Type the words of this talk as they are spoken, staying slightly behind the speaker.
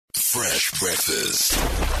Fresh breakfast.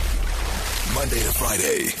 Monday to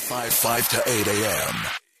Friday, 5 to 8 a.m.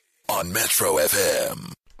 on Metro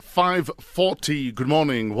FM. 5:40. Good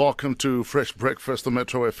morning. Welcome to Fresh Breakfast on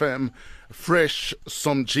Metro FM. Fresh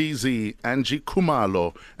Somjizi, Angie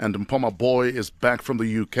Kumalo, and Mpoma Boy is back from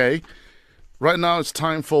the UK. Right now it's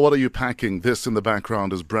time for What Are You Packing? This in the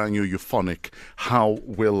background is brand new Euphonik. How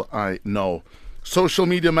Will I Know? Social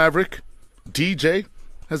media maverick, DJ,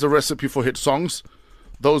 has a recipe for hit songs.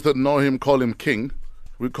 Those that know him call him King.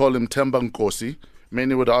 We call him Temba Nkosi.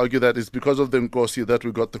 Many would argue that it's because of the Nkosi that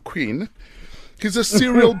we got the Queen. He's a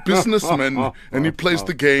serial businessman and he plays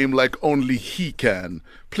the game like only he can.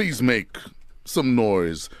 Please make some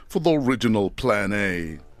noise for the original Plan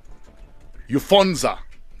A. Eufonza.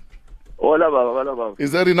 Hola, baba.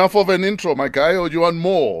 Is that enough of an intro, my guy, or do you want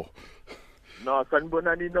more? No,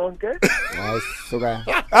 sanibonani nonke.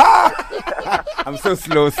 I'm so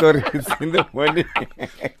slow, sorry. It's in the morning.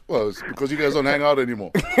 Well, it's because you guys don't hang out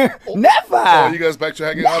anymore. Never! Oh, you guys back to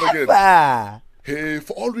hanging out again? Never! Hey,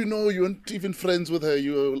 for all we know, you weren't even friends with her.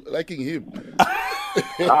 You were liking him.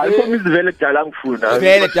 I thought Miss Vele Dalang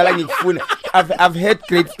Funa. I've heard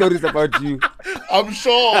great stories about you. I'm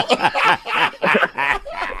sure.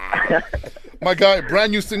 My guy,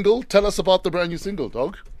 brand new single. Tell us about the brand new single,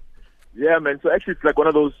 dog. Yeah, man. So actually, it's like one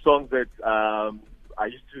of those songs that I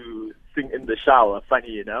used to sing in the shower,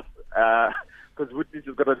 funny enough. Because Whitney's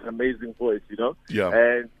just got an amazing voice, you know? Yeah.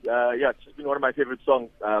 And it's just been one of my favorite songs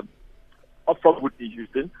from Whitney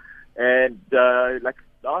Houston. And like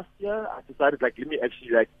last year, I decided, like, let me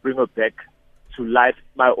actually like bring her back to life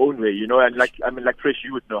my own way, you know? And like, I mean, like, Fresh,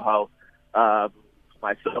 you would know how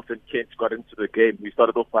myself and Kent got into the game. We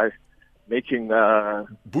started off by making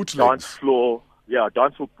dance floor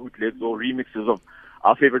bootlegs or remixes of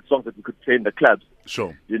our favorite songs that we could play in the clubs.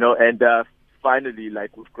 Sure. You know, and finally,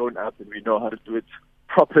 like, we've grown up and we know how to do it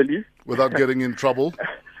properly. Without getting in trouble.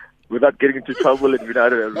 Without getting into trouble and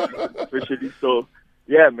without especially. So,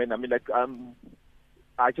 yeah, man, I mean, like,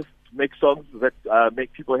 I just make songs that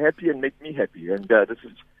make people happy and make me happy. And this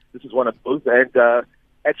is one of those. And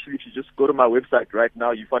actually, if you just go to my website right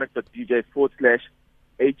now,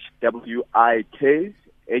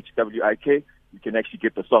 euphonik.dj/HWIK, you can actually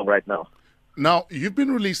get the song right now. Now, you've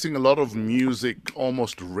been releasing a lot of music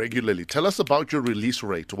almost regularly. Tell us about your release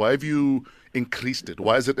rate. Why have you increased it?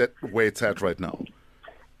 Why is it at where it's at right now?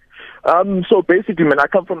 So basically, man, I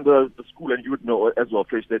come from the school, and you would know as well,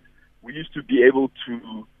 Fresh, that we used to be able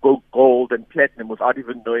to go gold and platinum without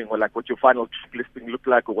even knowing what your final track listing looked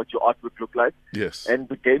like or what your artwork looked like. Yes. And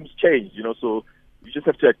the game's changed, you know, so you just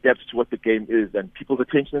have to adapt to what the game is. And people's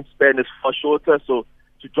attention span is far shorter, so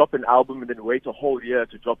to drop an album and then wait a whole year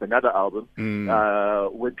to drop another album,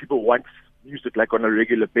 when people want music like on a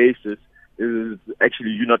regular basis, is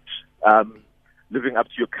actually you're not living up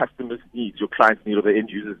to your customers' needs, your clients' needs, or the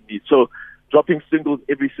end users' needs. So dropping singles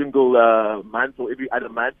every single month or every other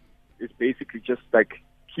month is basically just like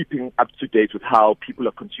keeping up to date with how people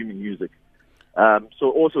are consuming music.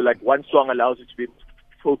 So also, like, one song allows you to be able to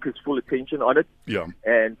focus full attention on it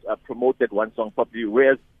and promote that one song properly,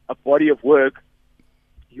 whereas a body of work,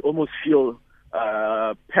 you almost feel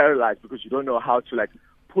paralyzed because you don't know how to like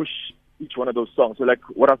push each one of those songs. So like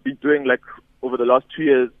what I've been doing like over the last 2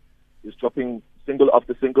 years is dropping single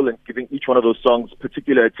after single and giving each one of those songs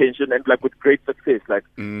particular attention, and like with great success. Like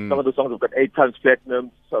some of the songs have got 8 times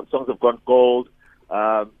platinum, some songs have gone gold.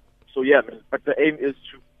 So yeah, but the aim is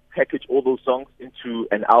to package all those songs into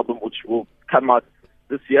an album which will come out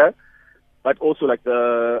this year. But also like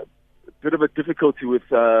the bit of a difficulty with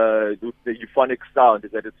the Euphonik sound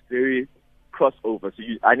is that it's very crossover. So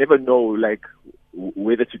I never know like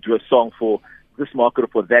whether to do a song for this market or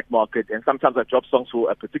for that market. And sometimes I drop songs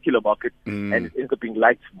for a particular market and it ends up being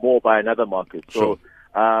liked more by another market. So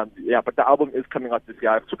but the album is coming out this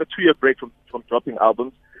year. I took a 2-year break from dropping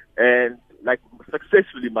albums, and like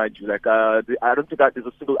successfully, mind you. Like I don't think there's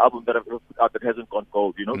a single album that I've ever put out that hasn't gone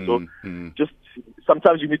gold. You know, so just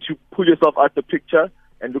sometimes you need to pull yourself out the picture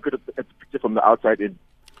and look at the picture from the outside in.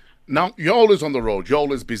 Now, you're always on the road. You're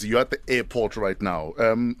always busy. You're at the airport right now.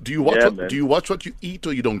 Do you watch what you eat,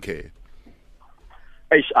 or you don't care?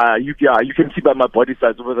 You can see by my body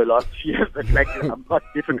size over the last few years that like I'm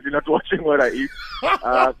definitely not watching what I eat.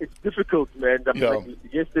 It's difficult, man. Like,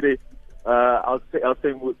 yesterday, I was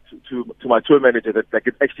saying to my tour manager that like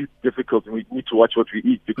it's actually difficult, and we need to watch what we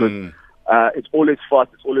eat because it's always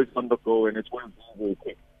fast, it's always on the go, and it's always very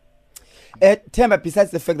quick. Temba,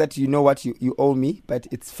 besides the fact that you know what you owe me, but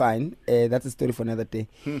it's fine. That's a story for another day.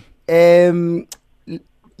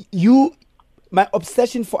 My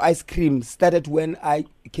obsession for ice cream started when I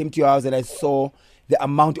came to your house and I saw the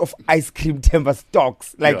amount of ice cream Temba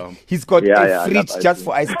stocks. Like he's got a fridge just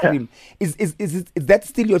for ice cream. Is that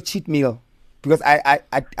still your cheat meal? Because I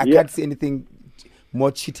can't see anything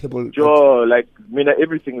more cheatable. Sure, like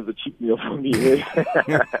everything is a cheat meal for me.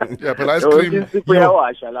 Yeah, but ice cream.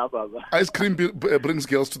 Ice cream brings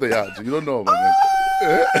girls to the yard. You don't know, man.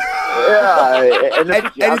 And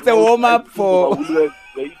it's a warm up for.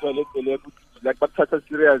 Like, but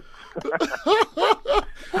serious.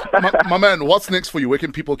 my man, what's next for you? Where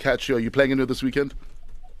can people catch you? Are you playing anywhere this weekend?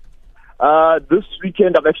 This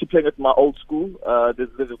weekend, I'm actually playing at my old school. There's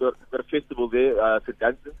got a festival there, to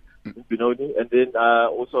dancing in Benoni, and then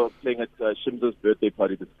also playing at Shimza's birthday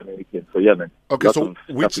party this coming weekend. So yeah, man. Okay, so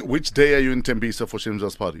which day are you in Tembisa for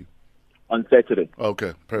Shimza's party? On Saturday.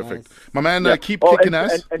 Okay, perfect. Nice. My man, keep kicking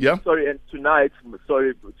ass. Tonight,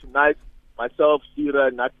 myself,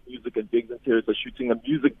 Sira, Nat Music, and Bigs and Terrace are shooting a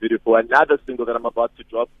music video for another single that I'm about to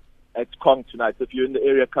drop at Kong tonight. So if you're in the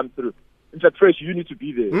area, come through. In fact, Fresh, you need to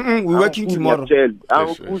be there. We're working tomorrow.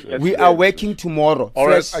 We are working tomorrow. All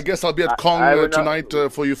right, I guess I'll be at Kong tonight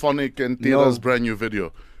for Euphonik and Tira's brand new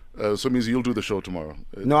video. So it means you'll do the show tomorrow.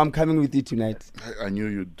 No, I'm coming with you tonight. I knew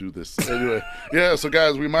you'd do this. Anyway, so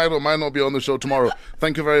guys, we might or might not be on the show tomorrow.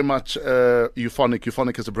 Thank you very much, Euphonik.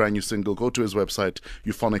 Euphonik has a brand new single. Go to his website,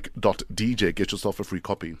 euphonik.dj. Get yourself a free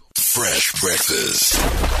copy. Fresh Breakfast.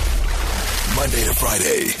 Monday to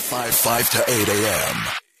Friday, 5 to 8 a.m.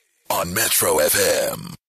 on Metro FM.